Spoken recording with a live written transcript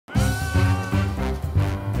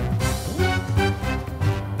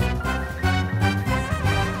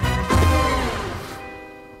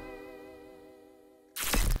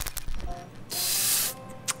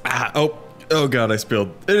Oh god, I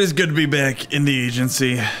spilled. It is good to be back in the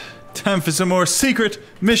agency. Time for some more secret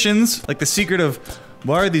missions, like the secret of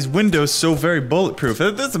why are these windows so very bulletproof?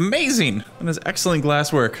 That's amazing! And that's excellent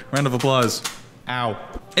glasswork. Round of applause. Ow.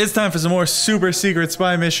 It's time for some more super secret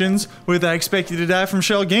spy missions with I Expect You to Die from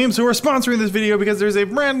Shell Games, who are sponsoring this video because there's a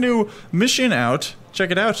brand new mission out.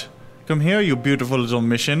 Check it out. Come here, you beautiful little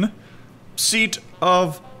mission. Seat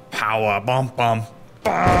of Power. Bum bum.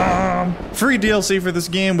 Bum. Free DLC for this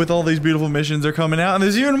game with all these beautiful missions are coming out, and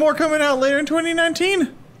there's even more coming out later in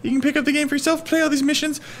 2019. You can pick up the game for yourself, play all these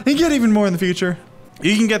missions, and get even more in the future.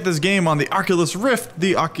 You can get this game on the Oculus Rift,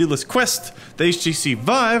 the Oculus Quest, the HTC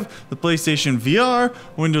Vive, the PlayStation VR,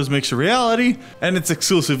 Windows Mixed Reality, and it's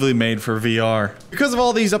exclusively made for VR. Because of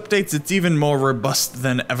all these updates, it's even more robust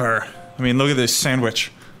than ever. I mean, look at this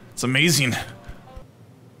sandwich. It's amazing.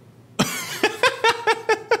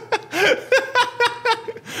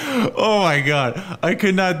 Oh my god, I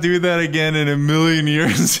could not do that again in a million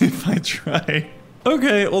years if I tried.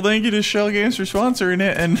 Okay, well thank you to Shell Games for sponsoring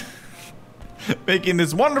it and making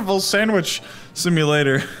this wonderful sandwich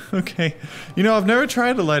simulator. Okay, you know, I've never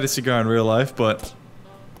tried to light a cigar in real life, but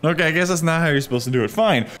okay, I guess that's not how you're supposed to do it.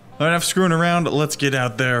 Fine, enough screwing around, let's get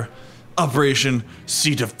out there. Operation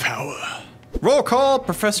Seat of Power. Roll call,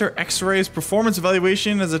 Professor X-Ray's performance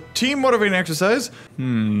evaluation as a team motivating exercise.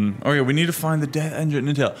 Okay, we need to find the Death Engine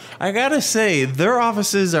intel. I gotta say, their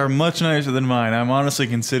offices are much nicer than mine. I'm honestly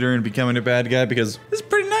considering becoming a bad guy because this is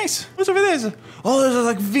pretty nice. What's over there? Oh, there's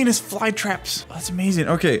like Venus flytraps. Oh, that's amazing.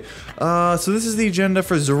 Okay, so this is the agenda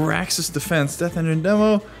for Zoraxis Defense. Death Engine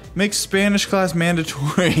demo. Make Spanish class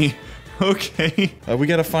mandatory. Okay. We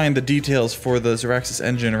gotta find the details for the Zoraxis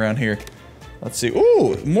engine around here. Let's see.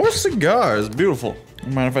 Ooh, more cigars. Beautiful.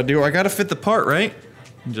 Don't mind if I do. I gotta fit the part, right?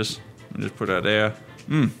 Just put that there.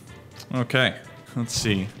 Okay. Let's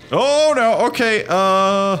see. Oh no. Okay.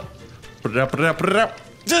 Put it up. Put it up. Put it up.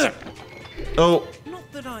 Oh.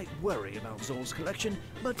 Not that I worry about Zor's collection,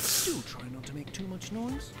 but do try not to make too much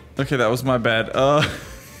noise. Okay, that was my bad. I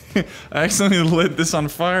accidentally lit this on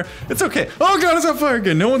fire. It's okay. Oh god, it's on fire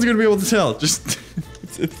again. No one's gonna be able to tell. Just,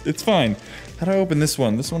 it's fine. How do I open this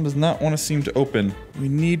one? This one does not want to seem to open. We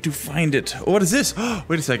need to find it. Oh, what is this? Oh,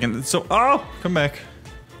 wait a second. So, oh, come back.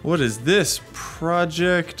 What is this?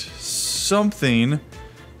 Project something.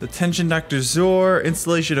 Attention, Dr. Zor.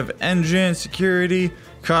 Installation of engine. Security.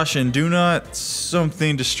 Caution, do not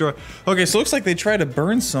something destroy. Okay, so it looks like they tried to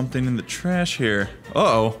burn something in the trash here.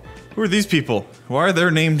 Uh-oh. Who are these people? Why are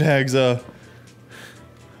their name tags,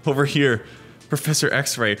 over here? Professor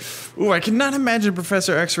X-Ray. Ooh, I cannot imagine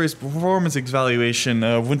Professor X-Ray's performance evaluation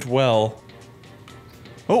went well.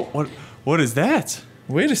 Oh, what is that?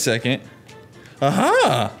 Wait a second.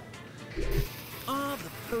 Aha!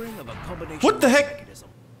 What the heck?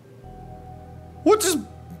 What just?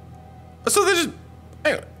 So they just?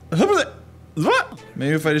 Hey, what?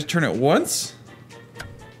 Maybe if I just turn it once?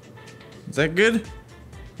 Is that good?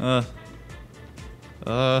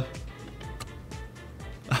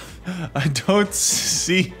 I don't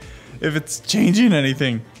see if it's changing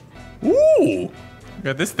anything. Ooh!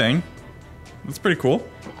 Got this thing. That's pretty cool.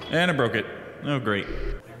 And I broke it. Oh, great.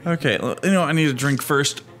 Okay, you know, I need a drink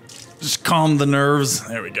first. Just calm the nerves.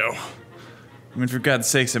 There we go. I mean, for God's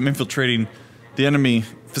sakes, I'm infiltrating the enemy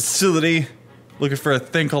facility, looking for a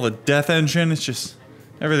thing called a Death Engine. It's just,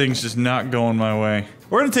 everything's just not going my way.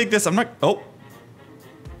 We're gonna take this, oh.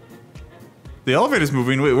 The elevator's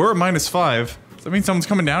moving. Wait, we're at -5. Does that mean someone's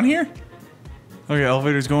coming down here? Okay,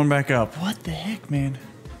 elevator's going back up. What the heck, man?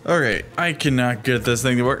 Okay, I cannot get this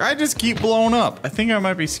thing to work. I just keep blowing up. I think I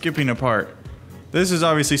might be skipping a part. This is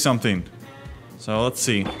obviously something. So let's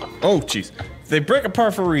see. Oh, jeez. They break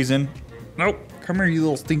apart for a reason. Nope. Come here, you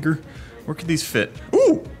little stinker. Where could these fit?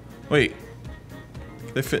 Ooh! Wait.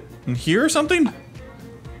 Can they fit in here or something?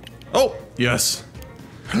 Oh, yes.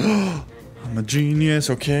 I'm a genius.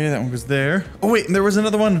 Okay, that one was there. Oh wait, and there was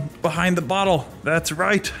another one behind the bottle. That's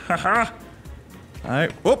right. Haha.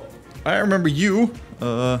 Alright. Whoop. I remember you.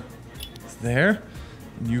 It's there.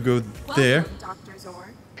 And you go there. Welcome, Dr.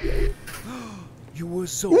 Zor. You were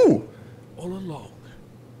Zor all along.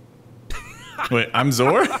 Wait, I'm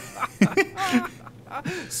Zor?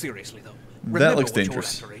 Seriously though. That looks what you're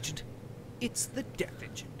dangerous. after, Agent. It's the Death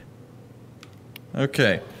Engine.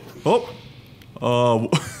 Okay. Oh.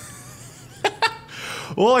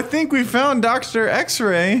 Well, I think we found Dr.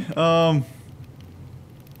 X-Ray.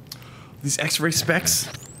 These X-ray specs.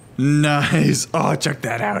 Nice. Oh, check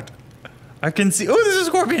that out. I can see. Oh, there's a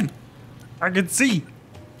scorpion. I can see.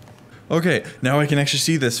 Okay, now I can actually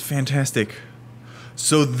see this. Fantastic.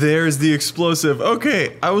 So there's the explosive.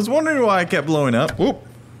 Okay, I was wondering why I kept blowing up. Whoop.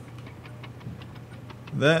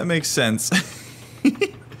 That makes sense.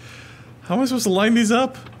 How am I supposed to line these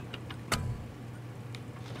up?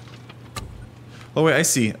 Oh wait, I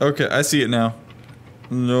see. Okay, I see it now.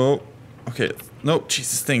 Nope. Okay, nope. Jeez,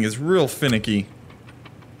 this thing is real finicky.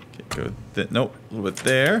 Okay, go nope. A little bit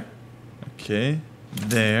there. Okay,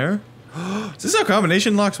 there. Is this how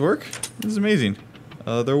combination locks work? This is amazing.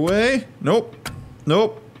 Other way. Nope.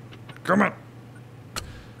 Nope. Come on.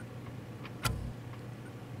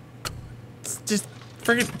 Just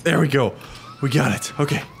friggin'. There we go. We got it.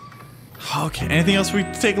 Okay. Okay. Anything else we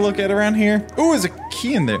take a look at around here? Oh, there's a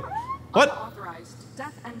key in there. What? Unauthorized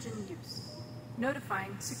death engine use.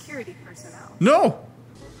 Notifying security personnel. No.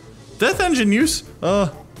 Death engine use.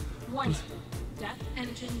 Warning. Death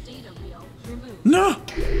engine data wheel removed. No.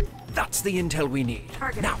 That's the intel we need.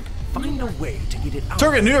 Target. Now, find a way to get it out.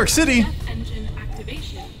 Target New York City. Death engine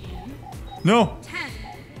activation in No. 10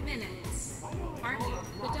 minutes. Arming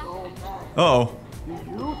the death engine. Uh-oh. You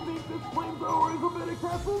think this flamethrower is a bit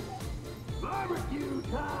excessive? Barbecue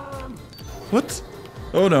time! What?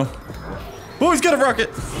 Oh no. Oh, he's got a rocket!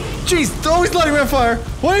 Jeez, oh, he's lighting me on fire!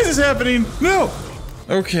 Why is this happening? No!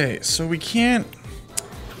 Okay, so we can't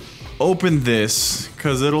open this,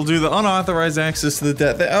 because it'll do the unauthorized access to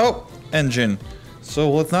the engine. So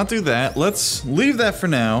let's not do that. Let's leave that for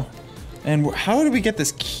now. And how do we get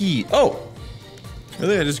this key? Oh!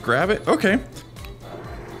 Really, I just grab it? Okay.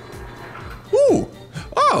 Ooh!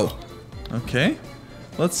 Oh! Okay.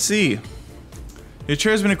 Let's see. Your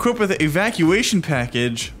chair has been equipped with an evacuation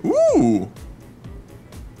package. Ooh!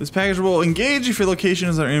 This package will engage if your location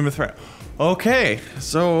is under imminent threat. Okay,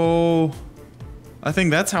 so I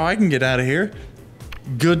think that's how I can get out of here.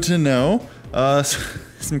 Good to know.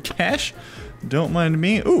 Some cash. Don't mind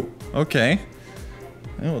me. Ooh, okay.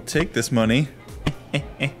 I will take this money.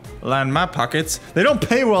 Line my pockets. They don't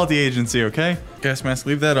pay well at the agency, okay? Gas mask,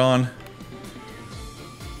 leave that on.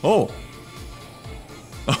 Oh.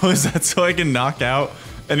 Oh, is that so I can knock out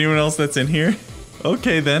anyone else that's in here?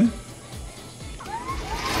 Okay, then.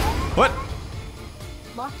 What?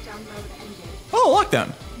 Lockdown mode engaged. Oh,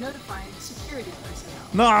 lockdown. Notifying security personnel.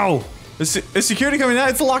 No! Is security coming out?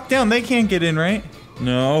 It's locked down. They can't get in, right?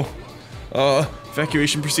 No.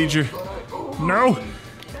 Evacuation procedure. No!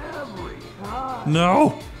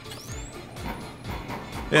 No!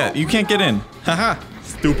 Yeah, you can't get in. Haha.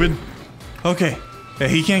 Stupid. Okay. Yeah,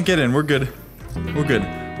 he can't get in. We're good. We're good.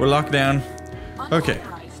 We're locked down. Okay.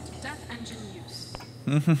 Unauthorized death engine use.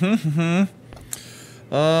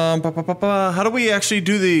 How do we actually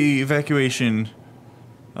do the evacuation?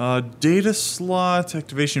 Data slot,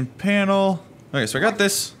 activation panel. Okay, so I got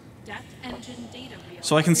this. Death engine data wheel.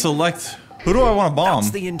 So I can select, who do I want to bomb?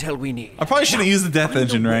 That's the intel we need. I probably shouldn't use the death Find a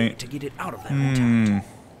engine, way right? To get it out of there intact.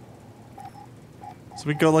 So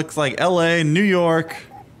we go like LA, New York,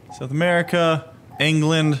 South America,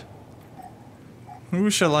 England. Who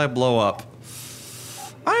shall I blow up?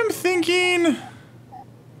 I'm thinking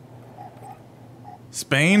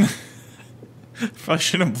Spain. Probably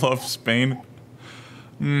shouldn't blow up Spain.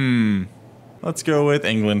 Let's go with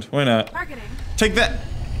England. Why not? Targeting. Take that,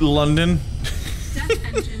 London. Death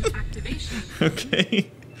engine activation. Okay.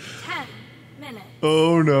 10 minutes.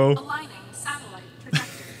 Oh no. Aligning satellite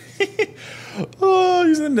trajectory. Oh,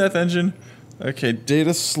 using the death engine. Okay,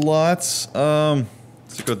 data slots.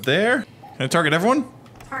 Let's go there. Can I target everyone?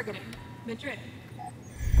 Targeting Madrid.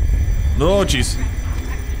 Oh, jeez.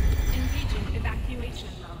 Engaging evacuation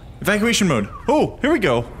mode. Evacuation mode. Oh, here we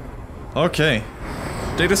go. Okay.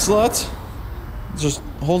 Data slots. Just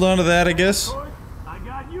hold on to that, I guess. I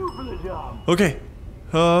got you for the job. Okay.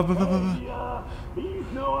 Bees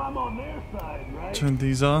know I'm on their side, right? Turn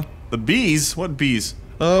these on. The bees? What bees?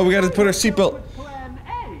 Oh, we gotta put our seatbelt. With plan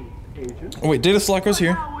A, agent. Oh wait, data slot goes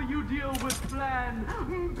here. How will you deal with plan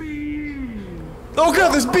B? Oh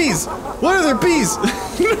god, there's bees! Why are there bees?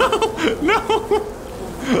 No!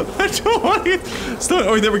 I don't want it! Stop.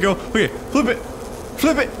 Oh, there we go. Okay, flip it!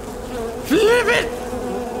 Flip it! Flip it!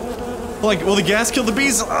 Like, will the gas kill the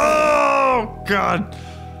bees? Oh, god.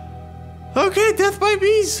 Okay, death by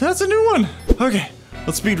bees. That's a new one. Okay,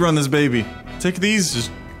 let's speed run this baby. Take these,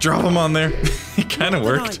 just drop them on there. It kind of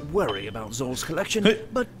worked. I worry about Zol's collection, Hey.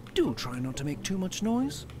 but do try not to make too much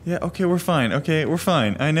noise. Yeah, okay, we're fine. Okay, we're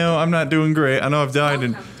fine. I know I'm not doing great. I know I've died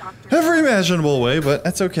in Welcome, Dr. every imaginable way, but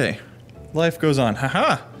that's okay. Life goes on.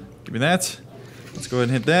 Haha! Give me that. Let's go ahead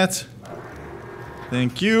and hit that.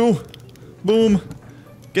 Thank you. Boom.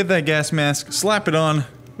 Get that gas mask. Slap it on.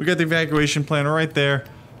 We got the evacuation plan right there.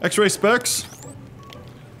 X-ray specs.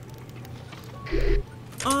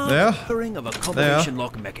 Yeah. Hearing of a combination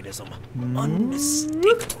lock mechanism.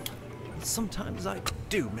 Unmistakable. Sometimes I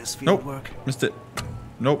do miss field Nope. work. Missed it.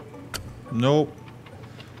 Nope. Nope.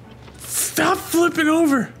 Stop flipping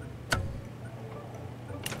over.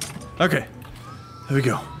 Okay. There we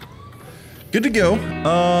go. Good to go.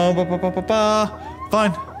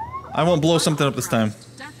 Fine. I won't blow something up this time.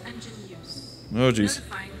 Oh, jeez.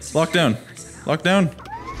 Lock down. Lock down.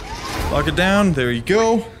 Lock it down. There you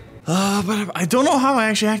go. But I don't know how I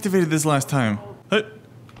actually activated this last time.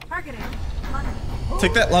 Targeting London.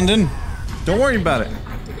 Take that, London. Don't worry about it.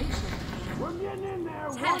 We're getting in there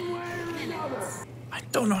one way or another. I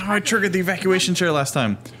don't know how I triggered the evacuation chair last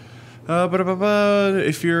time.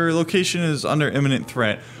 If your location is under imminent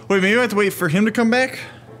threat. Wait, maybe I have to wait for him to come back?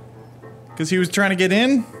 Because he was trying to get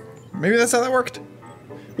in? Maybe that's how that worked?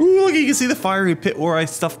 Ooh, look, you can see the fiery pit where I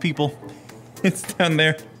stuff people. It's down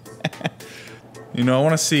there. You know, I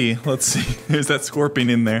want to see. Let's see. There's that scorpion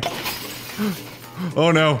in there.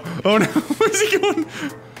 Oh no. Oh no. Where's he going?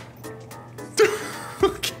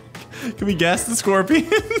 Can we gas the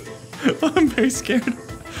scorpion? I'm very scared.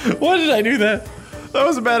 Why did I do that? That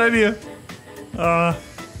was a bad idea.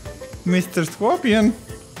 Mr. Scorpion.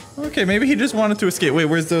 Okay, maybe he just wanted to escape. Wait,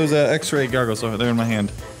 where's those X-ray goggles? Oh, they're in my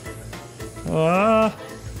hand.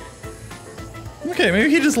 Okay, maybe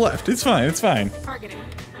he just left. It's fine, it's fine. Targeting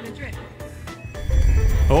Madrid.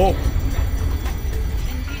 Oh.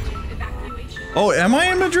 Engaging evacuation. Oh, am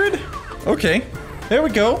I in Madrid? Okay. There we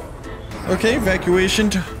go. Okay, evacuation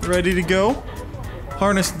ready to go.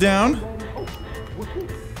 Harness down.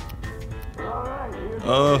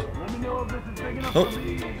 Oh,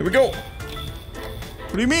 here we go.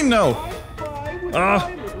 What do you mean no?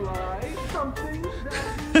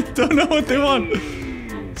 Don't know what they want.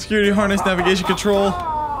 Security harness, navigation control.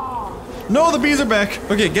 No, the bees are back.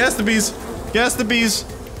 Okay, gas the bees. Gas the bees.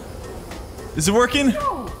 Is it working?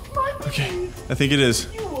 Okay, I think it is.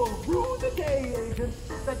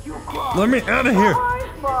 Let me out of here.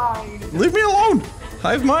 Leave me alone.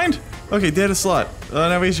 Hive mind. Okay, data slot.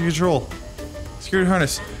 Navigation control. Security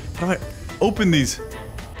harness. How do I open these?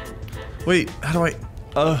 Wait, how do I...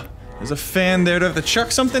 there's a fan there. Do I have to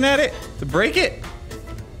chuck something at it to break it?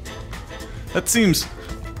 That seems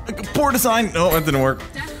like a poor design. No, that didn't work.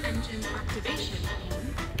 Death engine activation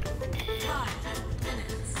in 5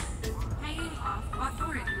 minutes. Hanging off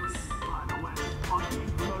authorities.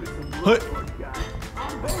 What?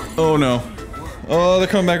 Oh no. Oh, they're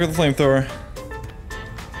coming back with a flamethrower.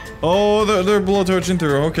 Oh, they're blowtorching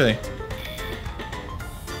through. Okay.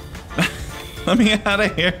 Let me out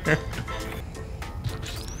of here.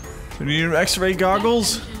 Do you need X-ray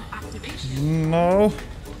goggles? No.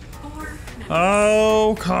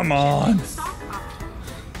 Oh, come on.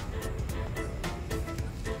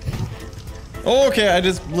 Oh, okay, I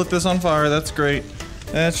just lit this on fire. That's great.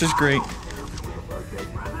 That's just great.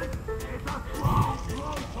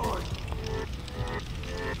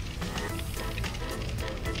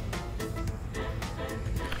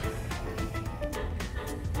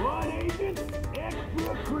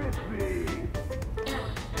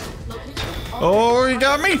 Oh, you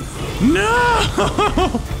got me? No!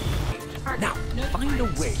 Now, find a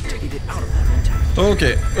way to get it out of that intact.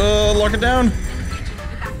 Okay, lock it down.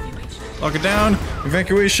 Lock it down.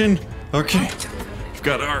 Evacuation. Okay. We've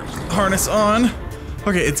got our harness on.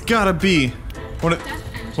 Okay, it's gotta be. What?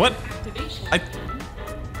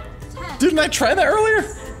 Didn't I try that earlier?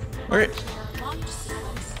 Okay.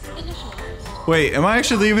 Wait, am I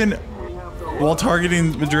actually leaving while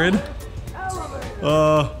targeting Madrid?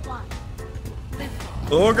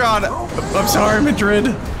 Oh god, I'm sorry, Madrid.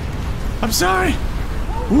 I'm sorry.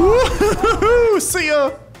 Woo-hoo-hoo-hoo. See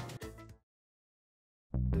ya.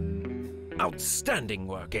 Outstanding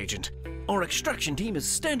work, Agent. Our extraction team is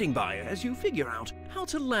standing by as you figure out how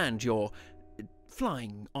to land your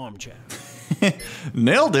flying armchair.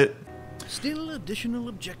 Nailed it. Still additional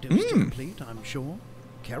objectives to complete, I'm sure.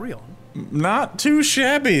 Carry on. Not too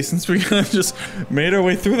shabby since we just made our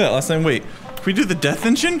way through that last time. Wait, can we do the death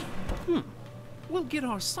engine? We'll get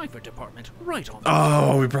our cipher department right on that.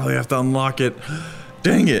 Oh, we probably have to unlock it.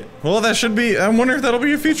 Dang it. Well, that should be... I wonder if that'll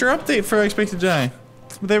be a future update for I Expect to Die.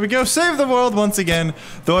 But there we go. Save the world once again.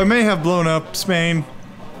 Though I may have blown up Spain.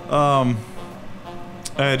 I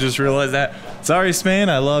just realized that. Sorry, Spain.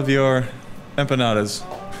 I love your empanadas.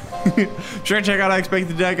 Sure to check out I Expect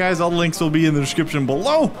to Die, guys. All the links will be in the description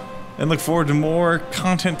below. And look forward to more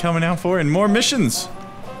content coming out for it and more missions.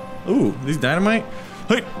 Ooh, these dynamite.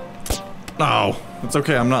 Hey. Oh, it's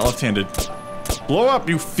okay, I'm not left-handed. Blow up,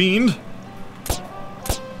 you fiend!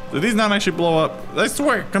 Did these not actually blow up? I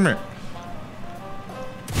swear, come here.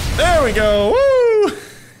 There we go, woo!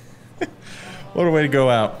 What a way to go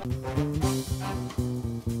out.